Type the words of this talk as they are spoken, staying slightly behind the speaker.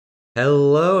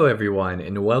Hello everyone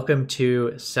and welcome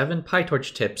to 7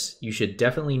 PyTorch tips you should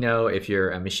definitely know if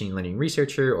you're a machine learning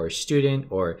researcher or student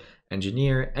or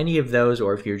engineer, any of those,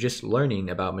 or if you're just learning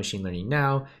about machine learning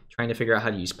now, trying to figure out how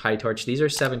to use PyTorch. These are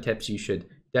 7 tips you should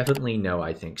definitely know,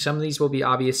 I think. Some of these will be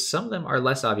obvious, some of them are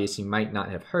less obvious you might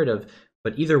not have heard of,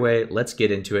 but either way, let's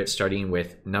get into it, starting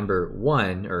with number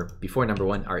 1, or before number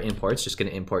 1, our imports. Just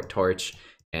going to import torch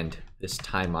and this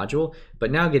time module, but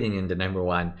now getting into number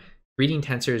 1, reading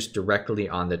tensors directly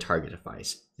on the target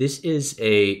device. This is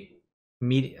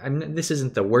this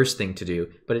isn't the worst thing to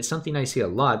do, but it's something I see a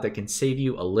lot that can save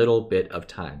you a little bit of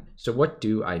time. So what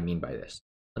do I mean by this?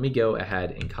 Let me go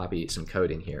ahead and copy some code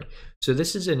in here. So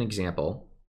this is an example,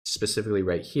 specifically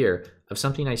right here, of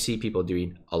something I see people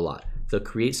doing a lot. They'll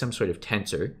create some sort of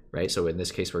tensor, right? So in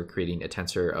this case, we're creating a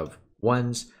tensor of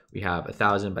ones. We have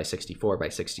 1000 by 64 by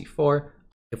 64.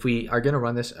 If we are going to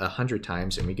run this 100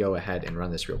 times, and we go ahead and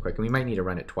run this real quick, and we might need to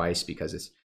run it twice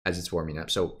because as it's warming up.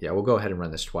 So yeah, we'll go ahead and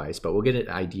run this twice, but we'll get an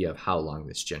idea of how long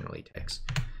this generally takes.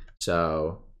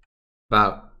 So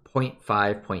about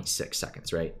 0.5, 0.6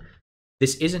 seconds, right?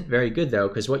 This isn't very good though,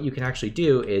 because what you can actually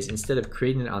do is, instead of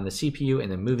creating it on the CPU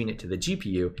and then moving it to the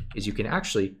GPU, is you can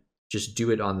actually just do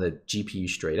it on the GPU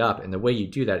straight up. And the way you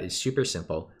do that is super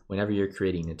simple. Whenever you're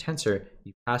creating a tensor,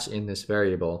 you pass in this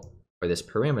variable or this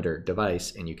parameter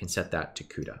device, and you can set that to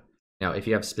CUDA. Now, if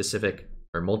you have specific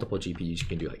or multiple GPUs, you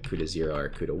can do like CUDA 0 or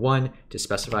CUDA 1 to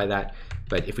specify that.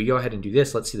 But if we go ahead and do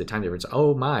this, let's see the time difference.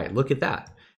 Oh my, look at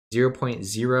that.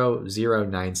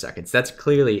 0.009 seconds. That's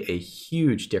clearly a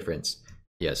huge difference.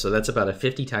 Yeah, so that's about a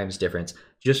 50 times difference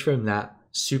just from that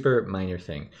super minor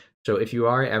thing. So if you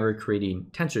are ever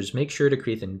creating tensors, make sure to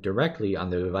create them directly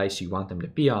on the device you want them to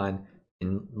be on.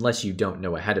 Unless you don't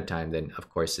know ahead of time, then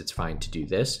of course it's fine to do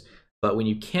this. But when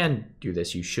you can do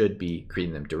this, you should be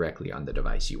creating them directly on the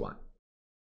device you want.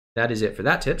 That is it for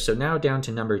that tip. So now down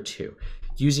to number 2,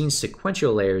 using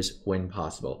sequential layers when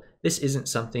possible. This isn't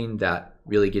something that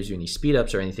really gives you any speed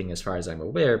ups or anything as far as I'm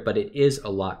aware, but it is a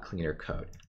lot cleaner code.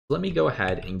 Let me go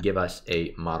ahead and give us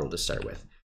a model to start with.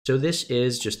 So this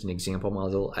is just an example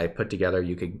model I put together.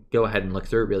 You could go ahead and look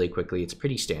through it really quickly. It's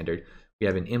pretty standard. We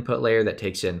have an input layer that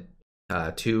takes in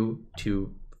two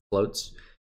floats.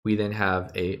 We then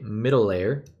have a middle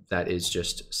layer that is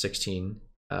just 16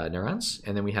 neurons,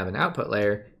 and then we have an output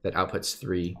layer that outputs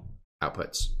 3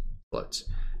 floats.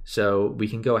 So we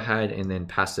can go ahead and then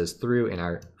pass those through in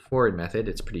our forward method.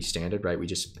 It's pretty standard, right? We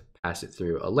just pass it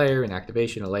through a layer, an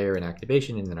activation, a layer, an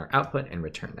activation, and then our output, and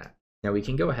return that. Now we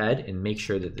can go ahead and make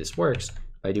sure that this works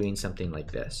by doing something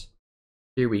like this.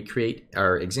 Here we create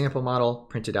our example model,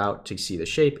 print it out to see the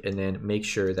shape, and then make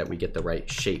sure that we get the right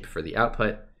shape for the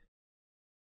output.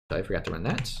 So I forgot to run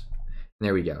that. And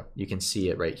there we go. You can see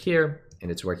it right here,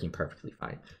 and it's working perfectly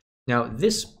fine. Now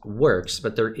this works,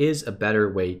 but there is a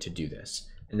better way to do this.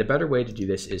 And the better way to do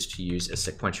this is to use a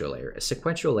sequential layer. A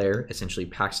sequential layer essentially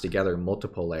packs together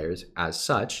multiple layers. As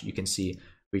such, you can see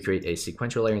we create a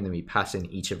sequential layer, and then we pass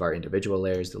in each of our individual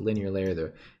layers, the linear layer,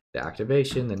 the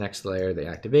activation, the next layer, the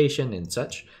activation, and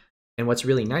such. And what's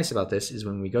really nice about this is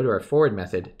when we go to our forward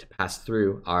method to pass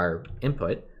through our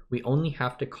input, we only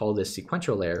have to call this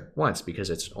sequential layer once because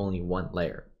it's only one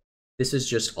layer. This is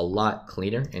just a lot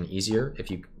cleaner and easier. If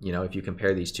you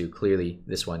compare these two, clearly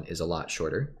this one is a lot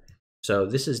shorter. So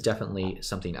this is definitely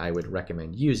something I would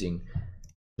recommend using.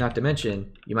 Not to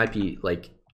mention, you might be like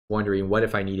wondering, what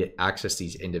if I need to access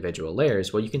these individual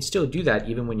layers? Well, you can still do that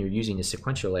even when you're using a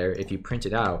sequential layer. If you print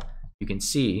it out, you can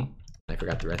see, I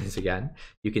forgot to run this again,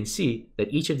 you can see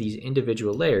that each of these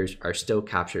individual layers are still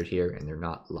captured here and they're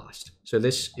not lost. So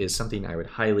this is something I would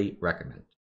highly recommend.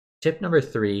 Tip number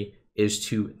 3 is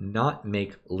to not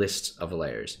make lists of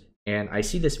layers. And I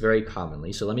see this very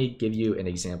commonly. So let me give you an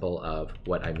example of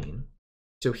what I mean.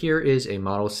 So here is a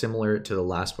model similar to the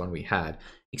last one we had,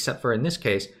 except for in this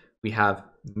case, we have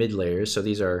mid layers. So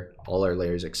these are all our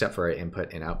layers except for our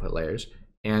input and output layers.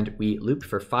 And we loop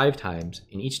for 5 times,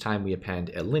 and each time we append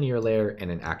a linear layer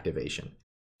and an activation.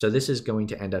 So this is going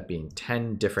to end up being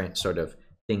 10 different sort of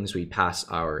things we pass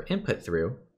our input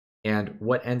through. And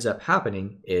what ends up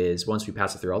happening is once we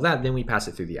pass it through all that, then we pass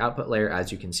it through the output layer.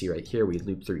 As you can see right here, we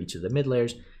loop through each of the mid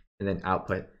layers and then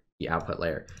output the output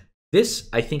layer. This,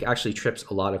 I think, actually trips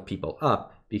a lot of people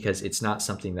up because it's not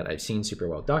something that I've seen super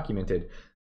well documented.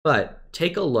 But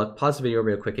take a look, pause the video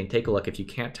real quick and take a look. If you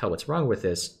can't tell what's wrong with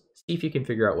this, see if you can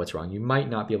figure out what's wrong. You might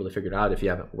not be able to figure it out if you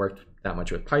haven't worked that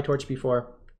much with PyTorch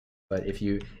before. But if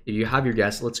you have your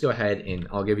guess, let's go ahead and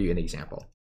I'll give you an example.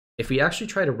 If we actually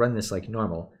try to run this like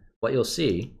normal, what you'll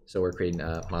see, so we're creating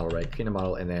a model, right? Creating a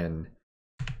model and then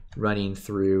running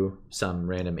through some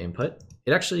random input.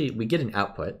 We get an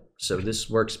output. So this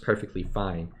works perfectly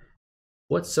fine.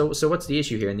 So what's the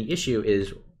issue here? And the issue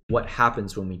is what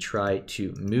happens when we try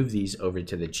to move these over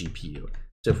to the GPU.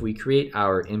 So if we create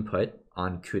our input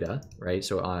on CUDA, right?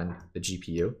 So on the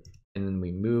GPU, and then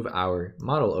we move our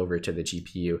model over to the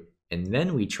GPU, and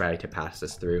then we try to pass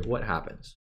this through, what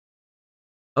happens?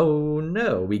 Oh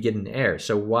no, we get an error.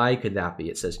 So why could that be?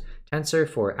 It says tensor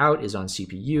for out is on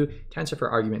CPU, tensor for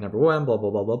argument number 1, blah, blah,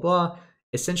 blah, blah, blah.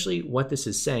 Essentially what this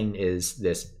is saying is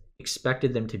this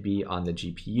expected them to be on the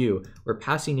GPU. We're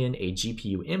passing in a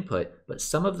GPU input, but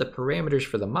some of the parameters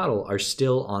for the model are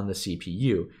still on the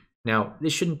CPU. Now,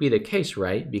 this shouldn't be the case,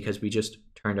 right? Because we just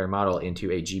turned our model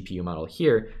into a GPU model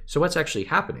here. So what's actually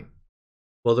happening?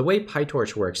 Well, the way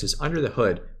PyTorch works is under the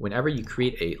hood, whenever you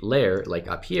create a layer like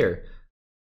up here,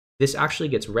 this actually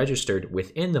gets registered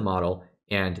within the model,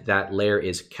 and that layer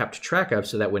is kept track of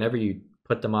so that whenever you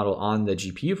put the model on the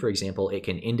GPU, for example, it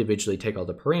can individually take all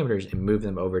the parameters and move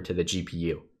them over to the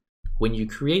GPU. When you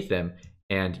create them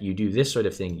and you do this sort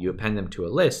of thing, you append them to a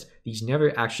list, these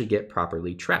never actually get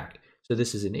properly tracked. So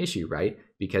this is an issue, right?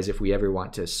 Because if we ever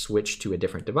want to switch to a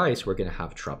different device, we're going to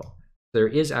have trouble. There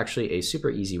is actually a super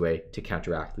easy way to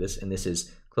counteract this, and this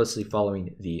is closely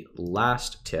following the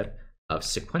last tip of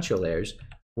sequential layers.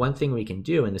 One thing we can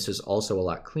do, and this is also a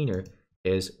lot cleaner,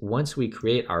 is once we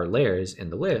create our layers in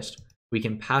the list, we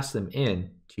can pass them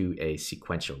in to a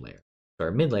sequential layer. So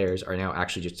our mid layers are now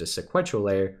actually just a sequential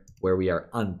layer where we are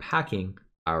unpacking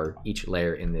each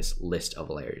layer in this list of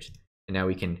layers. And now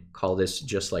we can call this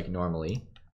just like normally.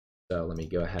 So let me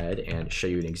go ahead and show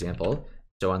you an example.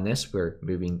 So on this,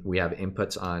 we have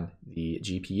inputs on the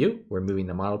GPU. We're moving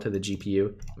the model to the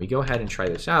GPU. We go ahead and try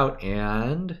this out,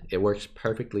 and it works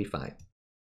perfectly fine.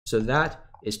 So that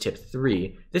is tip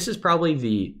 3. This is probably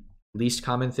the least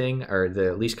common thing, or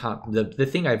the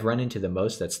thing I've run into the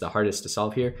most that's the hardest to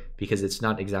solve here, because it's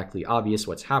not exactly obvious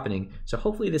what's happening. So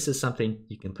hopefully this is something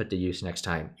you can put to use next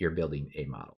time you're building a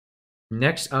model.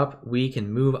 Next up, we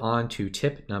can move on to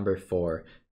tip number 4.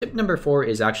 Tip number 4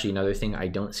 is actually another thing I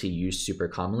don't see used super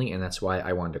commonly, and that's why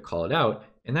I wanted to call it out,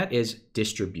 and that is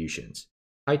distributions.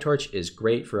 PyTorch is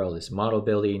great for all this model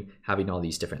building, having all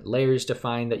these different layers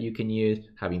defined that you can use,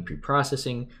 having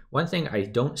pre-processing. One thing I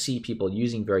don't see people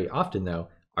using very often, though,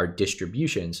 are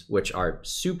distributions, which are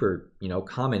super,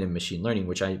 common in machine learning,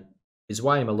 which is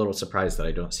why I'm a little surprised that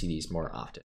I don't see these more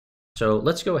often. So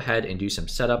let's go ahead and do some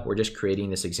setup. We're just creating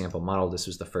this example model. This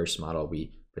was the first model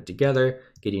we put together,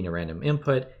 getting a random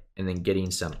input, and then getting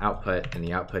some output. And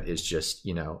the output is just,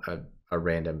 a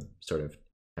random sort of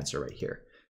tensor right here.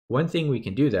 One thing we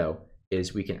can do, though,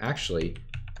 is we can actually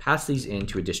pass these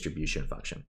into a distribution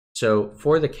function. So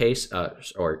for the case, for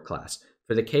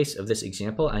the case of this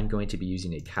example, I'm going to be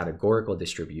using a categorical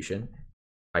distribution.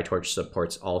 PyTorch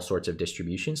supports all sorts of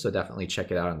distributions, so definitely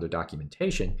check it out on the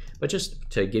documentation. But just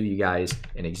to give you guys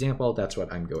an example, that's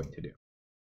what I'm going to do.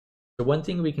 So one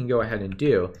thing we can go ahead and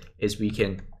do is we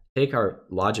can take our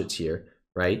logits here,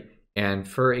 right? And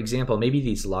for example, maybe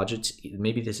these logits,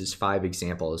 maybe this is 5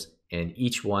 examples, and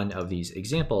each one of these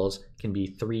examples can be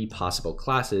 3 possible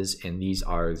classes, and these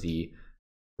are the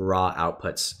raw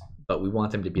outputs, but we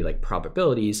want them to be like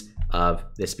probabilities of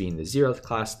this being the 0th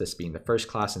class, this being the 1st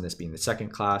class, and this being the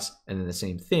 2nd class, and then the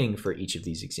same thing for each of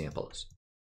these examples.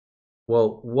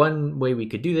 Well, one way we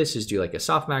could do this is do like a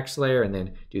softmax layer and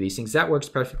then do these things. That works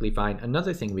perfectly fine.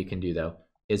 Another thing we can do, though,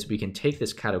 is we can take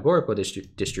this categorical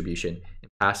distribution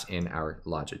and pass in our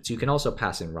logits. You can also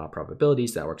pass in raw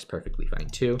probabilities. That works perfectly fine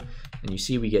too. And you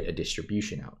see we get a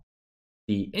distribution out.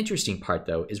 The interesting part,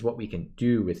 though, is what we can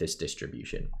do with this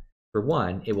distribution. For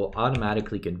one, it will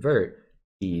automatically convert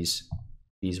these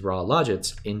raw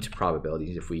logits into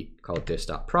probabilities. If we call it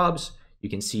dis.probs, you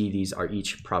can see these are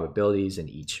each probabilities in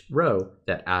each row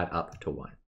that add up to 1.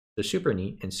 So super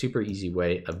neat and super easy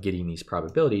way of getting these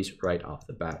probabilities right off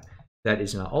the bat. That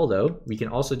is not all, though. We can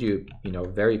also do,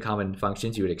 very common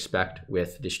functions you would expect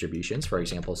with distributions. For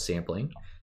example, sampling.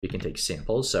 We can take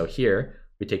samples. So here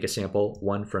we take a sample,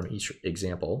 1 from each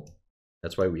example.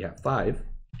 That's why we have 5.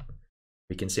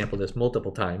 We can sample this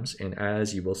multiple times, and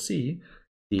as you will see,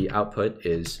 the output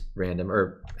is random,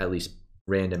 or at least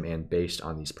random and based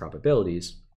on these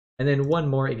probabilities. And then one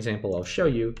more example I'll show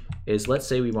you is, let's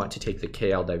say we want to take the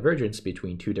KL divergence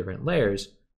between 2 different layers.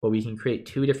 Well, we can create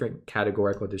 2 different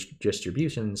categorical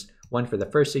distributions, one for the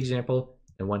first example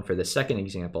and one for the second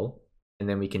example. And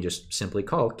then we can just simply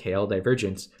call KL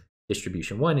divergence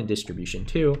distribution 1 and distribution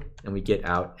 2, and we get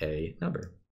out a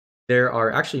number. There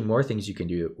are actually more things you can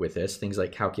do with this, things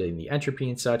like calculating the entropy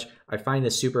and such. I find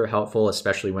this super helpful,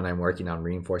 especially when I'm working on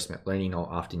reinforcement learning. I'll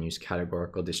often use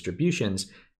categorical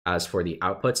distributions As for the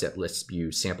outputs, it lets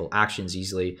you sample actions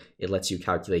easily. It lets you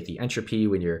calculate the entropy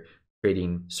when you're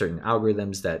creating certain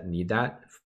algorithms that need that.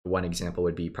 One example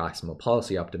would be proximal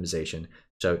policy optimization.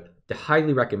 So I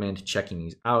highly recommend checking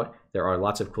these out. There are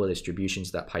lots of cool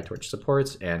distributions that PyTorch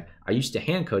supports, and I used to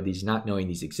hand code these not knowing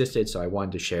these existed, so I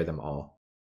wanted to share them all.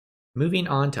 Moving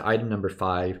on to item number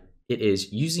 5, it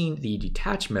is using the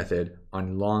detach method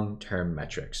on long-term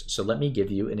metrics. So let me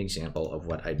give you an example of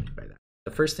what I mean by that.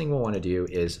 The first thing we'll want to do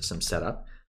is some setup.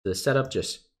 The setup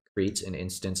just creates an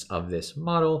instance of this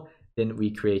model. Then we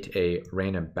create a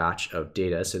random batch of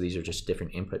data. So these are just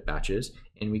different input batches.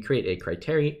 And we create a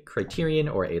criterion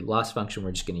or a loss function.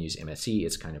 We're just going to use MSE.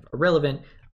 It's kind of irrelevant.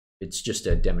 It's just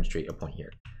to demonstrate a point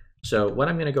here. So what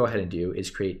I'm going to go ahead and do is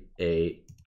create a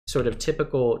sort of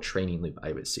typical training loop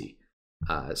I would see.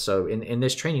 So in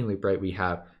this training loop, right, we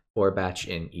have for batch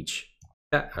in each,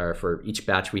 or for each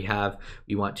batch we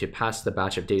want to pass the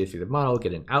batch of data through the model,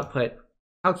 get an output,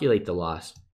 calculate the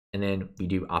loss, and then we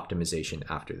do optimization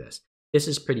after this. This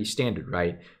is pretty standard,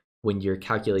 right? When you're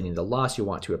calculating the loss, you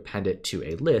want to append it to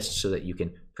a list so that you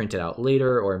can print it out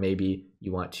later, or maybe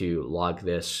you want to log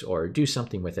this or do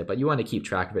something with it, but you want to keep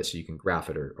track of it so you can graph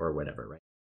it or whatever, right?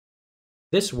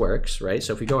 This works, right?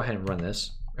 So if we go ahead and run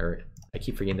this, or I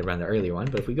keep forgetting to run the earlier one,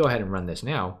 but if we go ahead and run this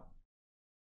now,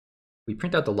 we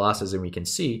print out the losses and we can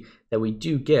see that we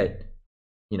do get,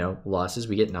 losses,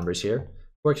 we get numbers here.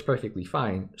 Works perfectly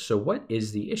fine. So what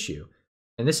is the issue?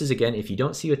 And this is, again, if you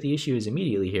don't see what the issue is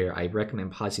immediately here, I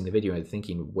recommend pausing the video and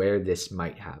thinking where this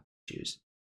might have issues.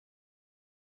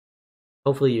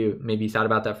 Hopefully you maybe thought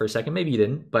about that for a second, maybe you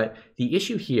didn't, but the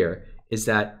issue here is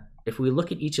that if we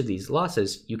look at each of these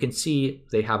losses, you can see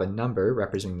they have a number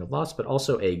representing the loss, but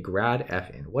also a grad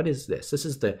fn. What is this? This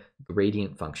is the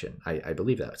gradient function. I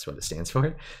believe that's what it stands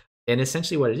for. And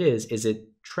essentially what it is it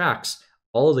tracks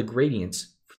all the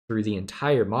gradients through the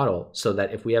entire model so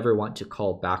that if we ever want to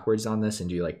call backwards on this and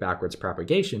do like backwards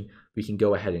propagation, we can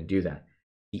go ahead and do that.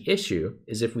 The issue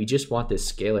is if we just want this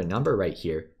scalar number right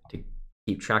here to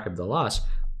keep track of the loss,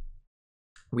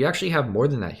 we actually have more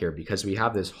than that here because we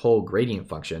have this whole gradient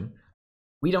function.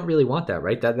 We don't really want that,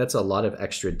 right? That's a lot of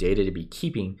extra data to be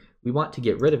keeping. We want to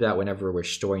get rid of that whenever we're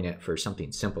storing it for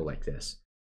something simple like this.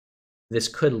 This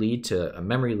could lead to a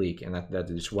memory leak, and that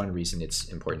is one reason it's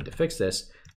important to fix this.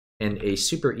 And a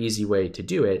super easy way to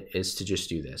do it is to just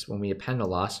do this. When we append a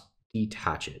loss,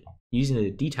 detach it. Using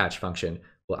the detach function,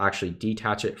 we'll actually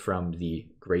detach it from the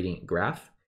gradient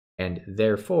graph. And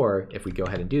therefore, if we go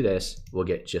ahead and do this, we'll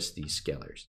get just these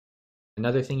scalars.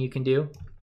 Another thing you can do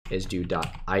is do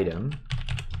 .item.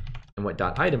 And what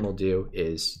 .item will do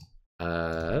is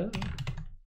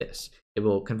this. It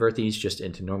will convert these just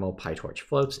into normal PyTorch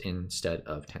floats instead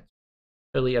of tensors.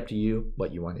 Totally up to you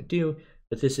what you want to do,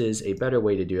 but this is a better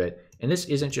way to do it. And this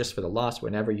isn't just for the loss.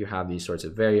 Whenever you have these sorts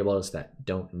of variables that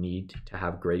don't need to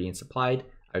have gradients applied,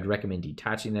 I'd recommend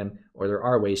detaching them, or there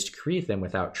are ways to create them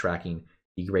without tracking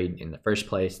the gradient in the first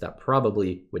place. That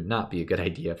probably would not be a good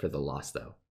idea for the loss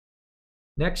though.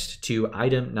 Next to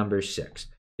item number 6.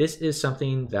 This is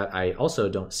something that I also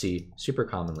don't see super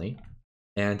commonly,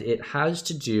 and it has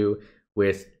to do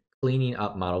with cleaning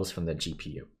up models from the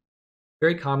GPU.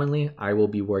 Very commonly, I will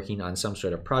be working on some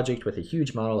sort of project with a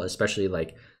huge model, especially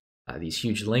like these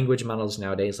huge language models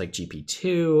nowadays like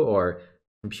GP2 or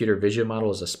computer vision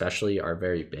models especially are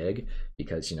very big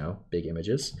because, big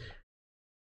images.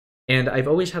 And I've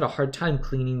always had a hard time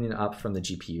cleaning it up from the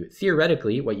GPU.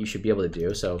 Theoretically, what you should be able to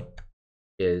do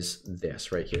is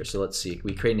this right here. So let's see,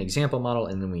 we create an example model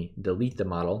and then we delete the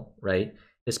model, right?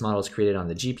 This model is created on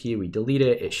the GPU, we delete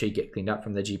it, it should get cleaned up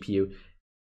from the GPU.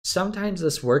 Sometimes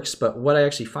this works, but what I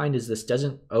actually find is this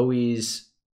doesn't always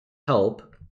help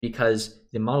because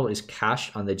the model is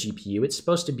cached on the GPU. It's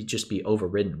supposed to just be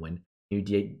overridden when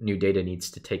new data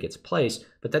needs to take its place,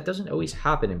 but that doesn't always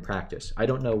happen in practice. I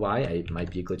don't know why. It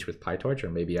might be a glitch with PyTorch, or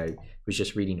maybe I was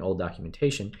just reading old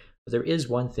documentation, but there is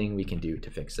one thing we can do to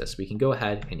fix this. We can go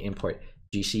ahead and import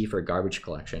GC for garbage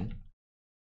collection.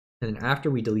 And then after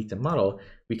we delete the model,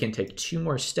 we can take 2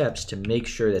 more steps to make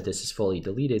sure that this is fully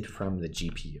deleted from the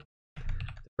GPU.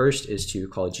 The first is to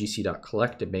call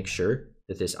gc.collect to make sure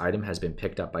that this item has been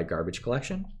picked up by garbage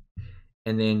collection.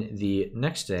 And then the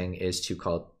next thing is to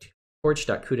call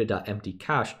torch.cuda.empty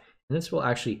cache, and this will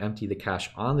actually empty the cache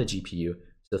on the GPU.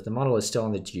 So if the model is still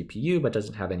on the GPU but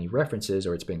doesn't have any references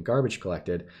or it's been garbage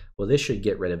collected, well, this should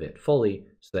get rid of it fully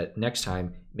so that next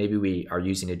time maybe we are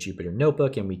using a Jupyter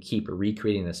notebook and we keep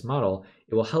recreating this model,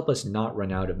 it will help us not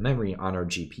run out of memory on our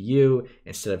GPU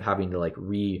instead of having to like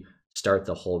restart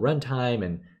the whole runtime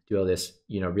and do all this,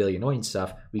 really annoying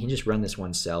stuff. We can just run this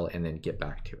one cell and then get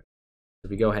back to it. If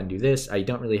we go ahead and do this, I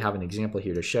don't really have an example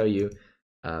here to show you,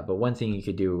 but one thing you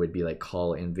could do would be like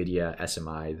call NVIDIA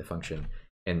SMI, the function,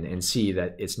 and see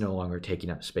that it's no longer taking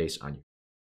up space on you.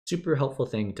 Super helpful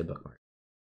thing to bookmark.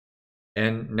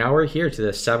 And now we're here to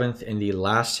the 7th and the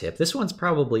last tip. This one's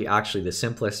probably actually the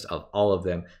simplest of all of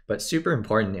them, but super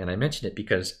important, and I mention it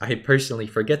because I personally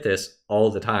forget this all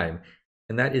the time,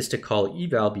 and that is to call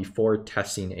eval before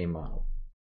testing a model.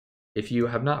 If you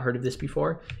have not heard of this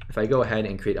before, if I go ahead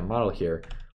and create a model here,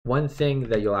 one thing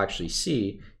that you'll actually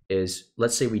see is,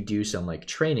 let's say we do some like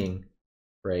training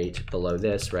right below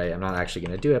this, right? I'm not actually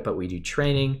going to do it, but we do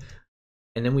training,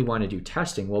 and then we want to do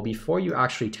testing. Well, before you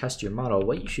actually test your model,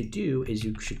 what you should do is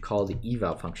you should call the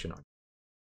eval function on.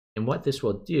 And what this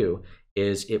will do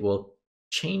is it will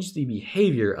change the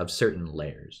behavior of certain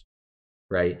layers,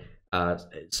 right?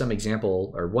 Some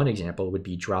example, or one example would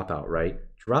be dropout, right?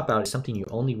 Dropout is something you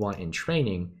only want in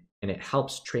training, and it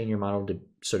helps train your model to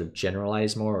sort of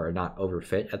generalize more or not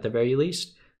overfit at the very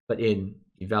least. But in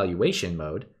evaluation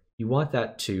mode, you want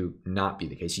that to not be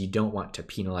the case. You don't want to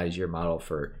penalize your model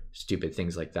for stupid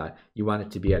things like that. You want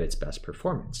it to be at its best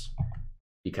performance,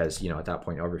 because at that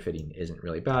point overfitting isn't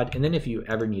really bad. And then if you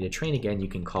ever need to train again, you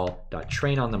can call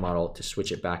 .train on the model to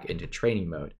switch it back into training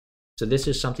mode. So this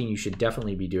is something you should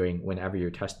definitely be doing whenever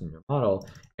you're testing your model.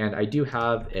 And I do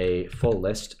have a full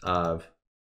list of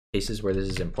cases where this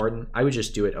is important. I would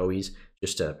just do it always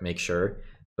just to make sure.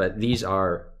 But these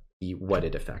are what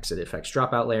it affects. It affects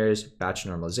dropout layers, batch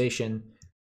normalization,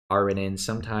 RNN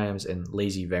sometimes, and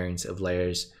lazy variance of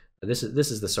layers. This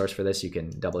is the source for this. You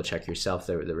can double check yourself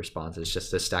the response. It's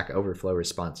just a Stack Overflow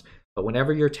response. But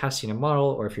whenever you're testing a model,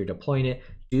 or if you're deploying it,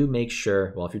 do make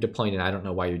sure, well, if you're deploying it, I don't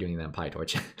know why you're doing that in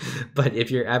PyTorch, but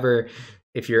if you're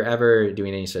ever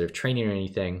doing any sort of training or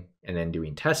anything and then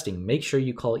doing testing, make sure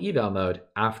you call eval mode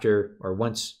after or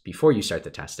once before you start the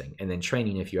testing, and then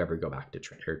training if you ever go back to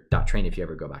train, or .train if you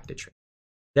ever go back to train.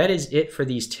 That is it for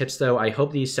these tips though. I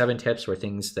hope these 7 tips were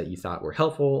things that you thought were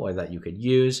helpful or that you could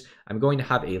use. I'm going to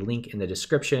have a link in the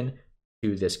description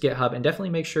to this GitHub, and definitely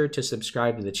make sure to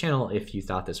subscribe to the channel if you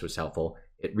thought this was helpful.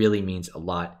 It really means a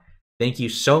lot. Thank you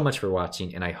so much for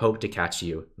watching, and I hope to catch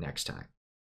you next time.